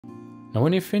Now,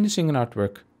 when you're finishing an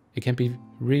artwork, it can be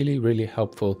really, really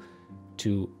helpful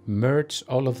to merge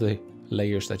all of the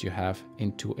layers that you have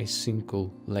into a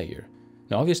single layer.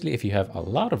 Now, obviously, if you have a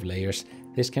lot of layers,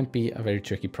 this can be a very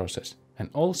tricky process. And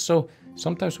also,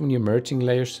 sometimes when you're merging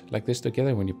layers like this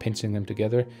together, when you're pinching them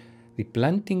together, the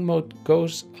blending mode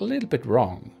goes a little bit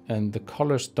wrong and the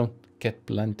colors don't get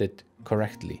blended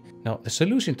correctly. Now, the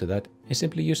solution to that is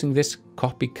simply using this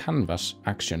copy canvas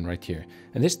action right here.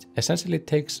 And this essentially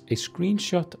takes a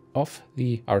screenshot of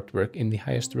the artwork in the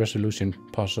highest resolution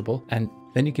possible, and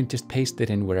then you can just paste it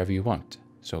in wherever you want.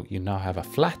 So you now have a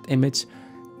flat image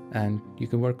and you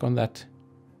can work on that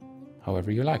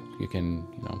however you like. You can,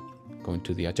 go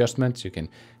into the adjustments, you can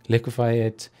liquefy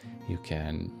it, you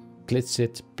can glitch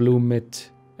it, bloom it,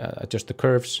 adjust the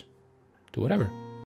curves, do whatever.